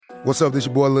What's up, this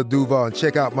your boy Lil Duval, and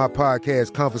check out my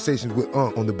podcast, Conversations with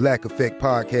Unc, on the Black Effect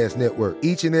Podcast Network.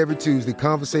 Each and every Tuesday,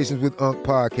 Conversations with Unc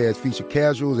podcast feature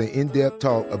casuals and in-depth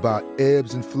talk about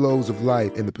ebbs and flows of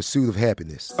life and the pursuit of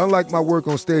happiness. Unlike my work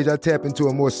on stage, I tap into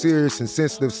a more serious and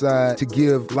sensitive side to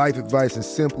give life advice and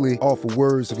simply offer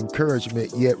words of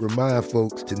encouragement, yet remind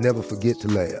folks to never forget to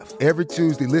laugh. Every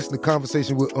Tuesday, listen to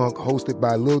Conversations with Unc, hosted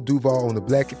by Lil Duval on the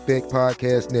Black Effect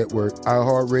Podcast Network,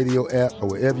 iHeartRadio app, or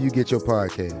wherever you get your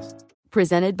podcasts.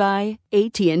 Presented by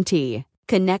AT&T.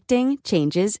 Connecting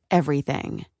changes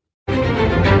everything.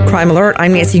 Crime Alert,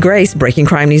 I'm Nancy Grace. Breaking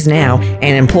crime news now.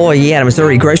 An employee at a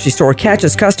Missouri grocery store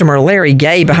catches customer Larry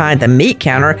Gay behind the meat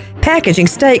counter packaging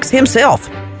steaks himself.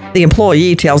 The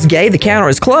employee tells Gay the counter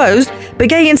is closed, but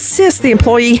Gay insists the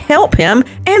employee help him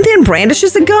and then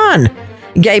brandishes a gun.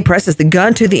 Gay presses the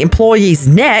gun to the employee's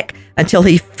neck until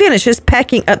he finishes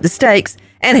packing up the steaks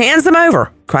and hands them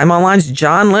over. Crime Online's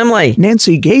John Limley.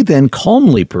 Nancy Gay then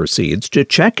calmly proceeds to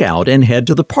check out and head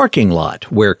to the parking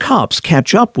lot, where cops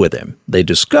catch up with him. They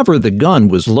discover the gun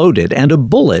was loaded and a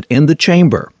bullet in the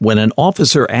chamber. When an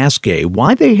officer asked Gay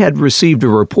why they had received a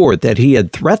report that he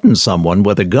had threatened someone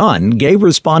with a gun, Gay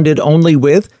responded only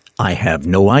with, "I have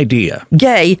no idea."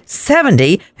 Gay,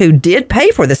 70, who did pay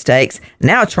for the steaks,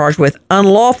 now charged with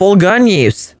unlawful gun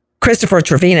use. Christopher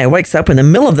Trevino wakes up in the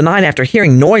middle of the night after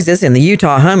hearing noises in the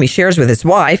Utah home he shares with his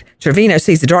wife. Trevino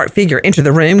sees a dark figure enter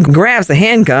the room, grabs the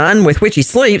handgun with which he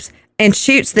sleeps, and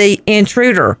shoots the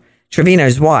intruder.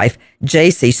 Trevino's wife,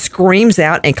 JC, screams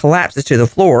out and collapses to the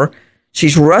floor.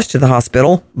 She's rushed to the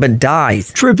hospital, but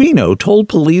dies. Trevino told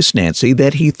police, Nancy,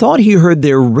 that he thought he heard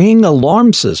their Ring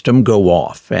alarm system go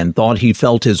off and thought he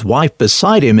felt his wife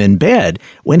beside him in bed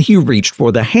when he reached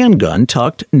for the handgun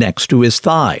tucked next to his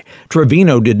thigh.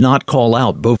 Trevino did not call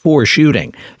out before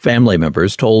shooting. Family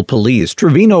members told police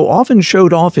Trevino often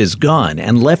showed off his gun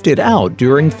and left it out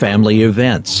during family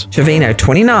events. Trevino,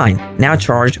 29, now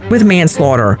charged with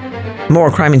manslaughter. More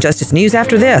crime and justice news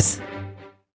after this.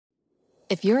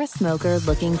 If you're a smoker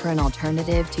looking for an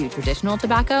alternative to traditional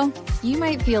tobacco, you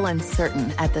might feel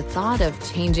uncertain at the thought of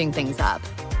changing things up.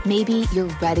 Maybe you're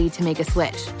ready to make a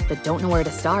switch, but don't know where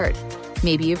to start.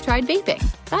 Maybe you've tried vaping,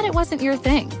 thought it wasn't your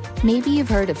thing. Maybe you've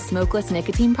heard of smokeless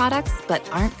nicotine products, but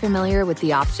aren't familiar with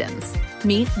the options.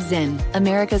 Meet Zyn,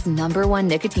 America's #1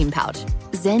 nicotine pouch.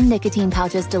 Zyn nicotine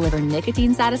pouches deliver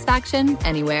nicotine satisfaction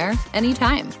anywhere,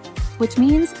 anytime. Which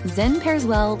means Zyn pairs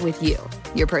well with you,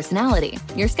 your personality,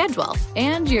 your schedule,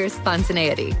 and your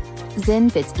spontaneity.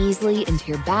 Zyn fits easily into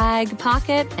your bag,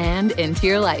 pocket, and into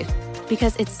your life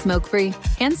because it's smoke-free,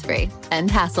 hands-free,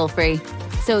 and hassle-free.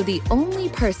 So the only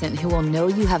person who will know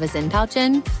you have a Zyn pouch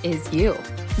in is you.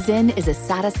 Zyn is a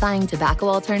satisfying tobacco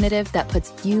alternative that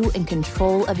puts you in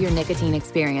control of your nicotine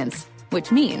experience,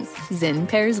 which means Zyn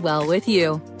pairs well with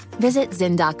you. Visit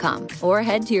Zyn.com or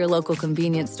head to your local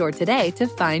convenience store today to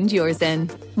find your Zyn.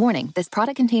 Warning, this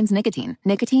product contains nicotine.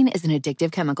 Nicotine is an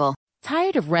addictive chemical.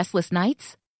 Tired of restless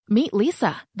nights? Meet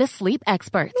Leesa, the sleep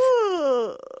experts.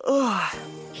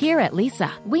 Here at Leesa,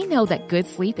 we know that good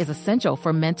sleep is essential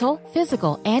for mental,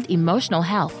 physical, and emotional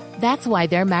health. That's why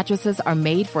their mattresses are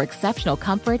made for exceptional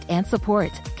comfort and support,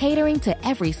 catering to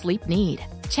every sleep need.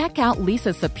 Check out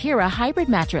Leesa's Sapira Hybrid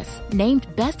Mattress, named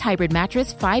Best Hybrid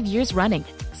Mattress 5 years running.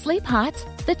 Sleep hot?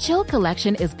 The Chill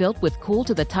Collection is built with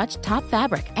cool-to-the-touch top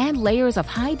fabric and layers of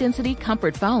high-density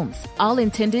comfort foams, all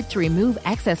intended to remove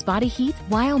excess body heat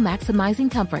while maximizing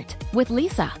comfort. With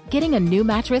Leesa, getting a new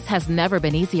mattress has never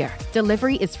been easier.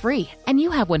 Delivery is free, and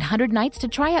you have 100 nights to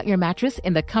try out your mattress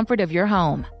in the comfort of your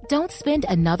home. Don't spend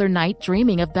another night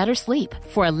dreaming of better sleep.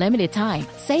 For a limited time,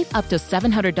 save up to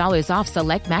 $700 off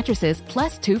select mattresses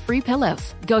plus 2 free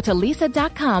pillows. Go to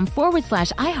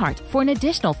Leesa.com/iHeart for an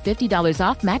additional $50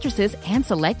 off mattresses and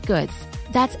select goods.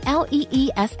 That's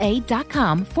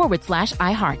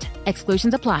LEESA.com/iHeart.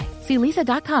 Exclusions apply. See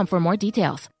Leesa.com for more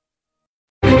details.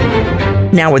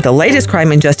 Now with the latest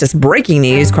crime and justice breaking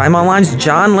news, Crime Online's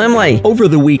John Limley. Over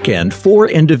the weekend, 4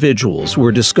 individuals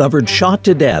were discovered shot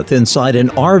to death inside an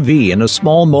RV in a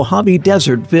small Mojave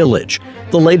Desert village.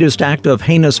 The latest act of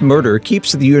heinous murder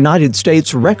keeps the United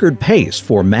States record pace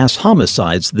for mass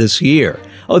homicides this year.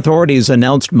 Authorities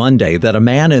announced Monday that a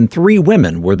man and 3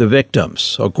 women were the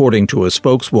victims. According to a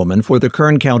spokeswoman for the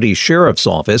Kern County Sheriff's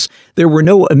Office, there were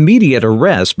no immediate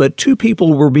arrests, but 2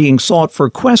 people were being sought for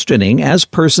questioning as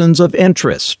persons of interest.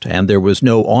 interest, and there was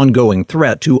no ongoing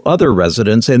threat to other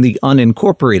residents in the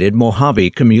unincorporated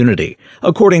Mojave community.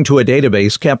 According to a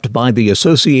database kept by the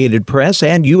Associated Press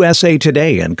and USA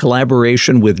Today in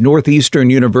collaboration with Northeastern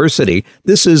University,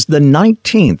 this is the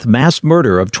 19th mass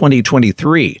murder of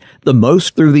 2023, the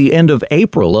most through the end of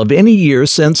April of any year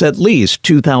since at least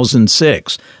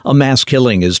 2006. A mass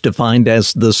killing is defined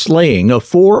as the slaying of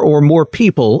 4 or more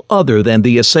people other than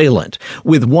the assailant,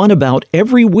 with one about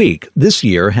every week. This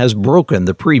year has broken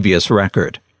the previous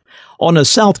record. On a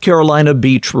South Carolina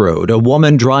beach road, a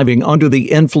woman driving under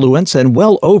the influence and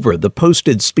well over the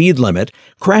posted speed limit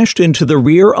crashed into the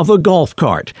rear of a golf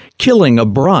cart, killing a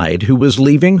bride who was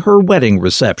leaving her wedding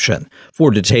reception.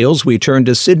 For details, we turn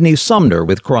to Sydney Sumner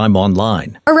with Crime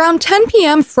Online. Around 10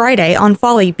 p.m. Friday on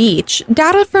Folly Beach,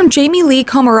 data from Jamie Lee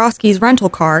Komorowski's rental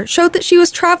car showed that she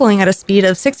was traveling at a speed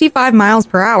of 65 miles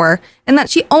per hour and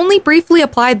that she only briefly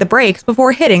applied the brakes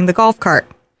before hitting the golf cart.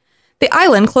 The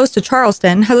island close to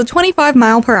Charleston has a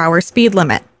 25-mile-per-hour speed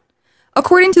limit.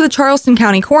 According to the Charleston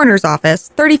County Coroner's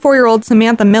Office, 34-year-old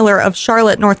Samantha Miller of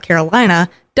Charlotte, North Carolina,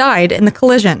 died in the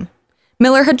collision.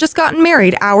 Miller had just gotten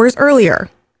married hours earlier.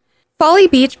 Folly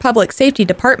Beach Public Safety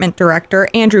Department Director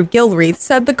Andrew Gilreath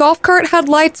said the golf cart had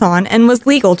lights on and was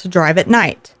legal to drive at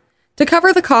night. To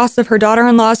cover the cost of her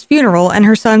daughter-in-law's funeral and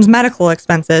her son's medical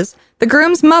expenses, the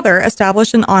groom's mother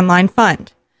established an online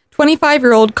fund.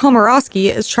 25-year-old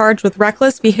Komorowski is charged with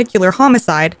reckless vehicular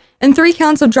homicide and 3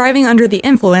 counts of driving under the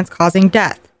influence causing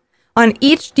death. On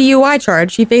each DUI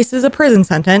charge, she faces a prison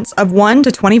sentence of 1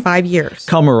 to 25 years.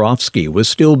 Komorowski was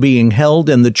still being held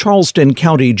in the Charleston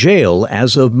County Jail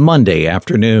as of Monday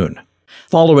afternoon.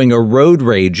 Following a road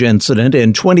rage incident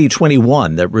in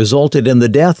 2021 that resulted in the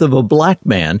death of a black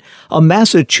man, a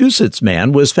Massachusetts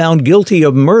man was found guilty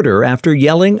of murder after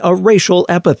yelling a racial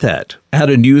epithet. At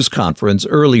a news conference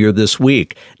earlier this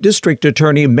week, District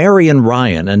Attorney Marion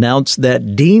Ryan announced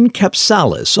that Dean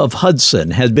Capsalis of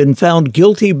Hudson had been found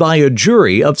guilty by a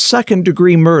jury of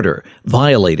second-degree murder,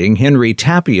 violating Henry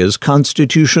Tapia's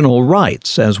constitutional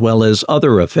rights as well as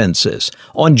other offenses.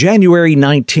 On January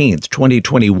 19,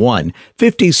 2021,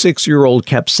 56-year-old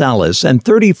Capsalis and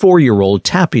 34-year-old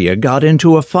Tapia got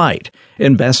into a fight.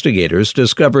 Investigators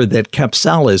discovered that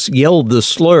Capsalis yelled the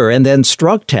slur and then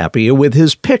struck Tapia with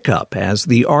his pickup as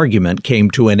the argument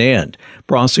came to an end.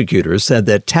 Prosecutors said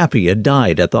that Tapia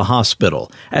died at the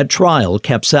hospital. At trial,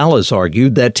 Capsalis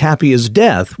argued that Tapia's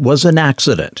death was an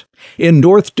accident. In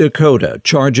North Dakota,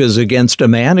 charges against a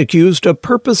man accused of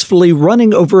purposefully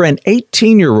running over an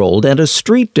 18-year-old at a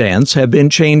street dance have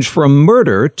been changed from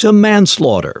murder to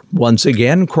manslaughter. Once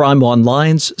again, Crime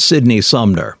Online's Sydney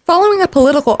Sumner. Following a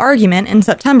political argument in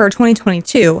September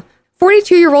 2022,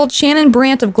 42-year-old Shannon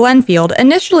Brandt of Glenfield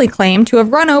initially claimed to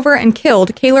have run over and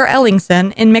killed Kayler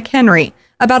Ellingson in McHenry,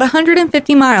 about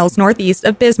 150 miles northeast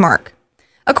of Bismarck.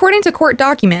 According to court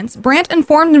documents, Brandt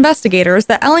informed investigators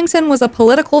that Ellingson was a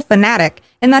political fanatic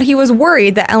and that he was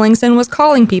worried that Ellingson was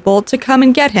calling people to come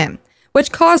and get him,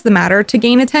 which caused the matter to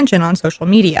gain attention on social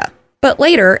media. But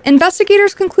later,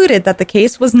 investigators concluded that the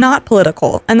case was not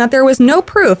political and that there was no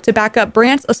proof to back up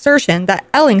Brandt's assertion that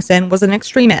Ellingson was an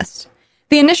extremist.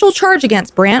 The initial charge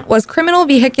against Brandt was criminal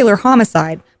vehicular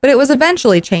homicide, but it was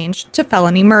eventually changed to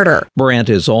felony murder. Brandt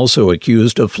is also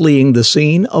accused of fleeing the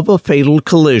scene of a fatal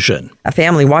collision. A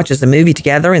family watches a movie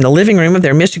together in the living room of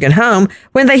their Michigan home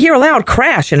when they hear a loud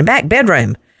crash in a back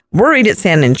bedroom. Worried it's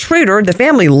an intruder, the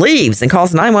family leaves and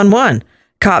calls 911.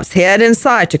 Cops head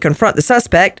inside to confront the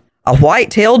suspect, a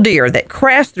white-tailed deer that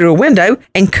crashed through a window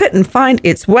and couldn't find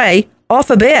its way off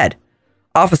a bed.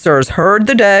 Officers herd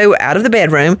the doe out of the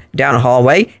bedroom, down a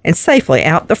hallway, and safely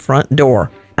out the front door.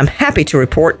 I'm happy to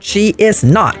report she is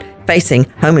not facing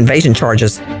home invasion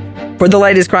charges. For the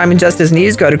latest crime and justice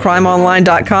news, go to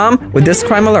crimeonline.com with this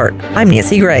crime alert. I'm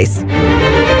Nancy Grace.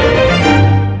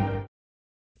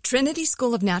 Trinity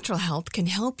School of Natural Health can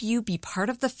help you be part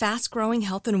of the fast-growing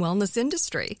health and wellness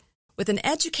industry. With an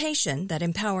education that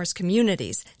empowers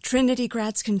communities, Trinity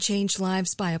grads can change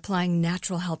lives by applying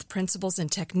natural health principles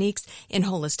and techniques in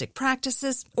holistic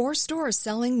practices or stores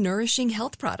selling nourishing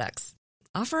health products.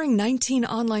 Offering 19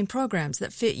 online programs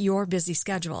that fit your busy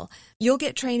schedule, you'll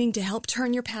get training to help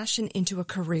turn your passion into a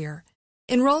career.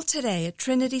 Enroll today at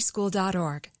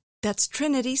trinityschool.org. That's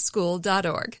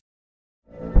trinityschool.org.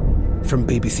 From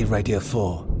BBC Radio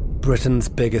 4, Britain's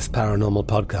biggest paranormal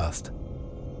podcast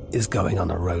is going on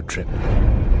a road trip.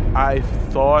 I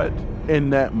thought in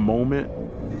that moment,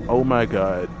 oh my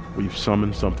God, we've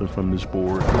summoned something from this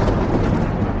board.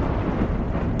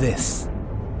 This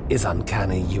is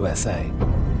Uncanny USA.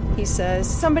 He says,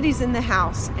 somebody's in the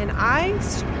house, and I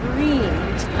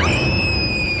screamed.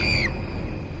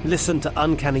 Listen to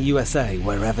Uncanny USA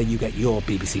wherever you get your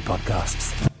BBC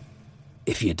podcasts,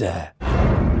 if you dare.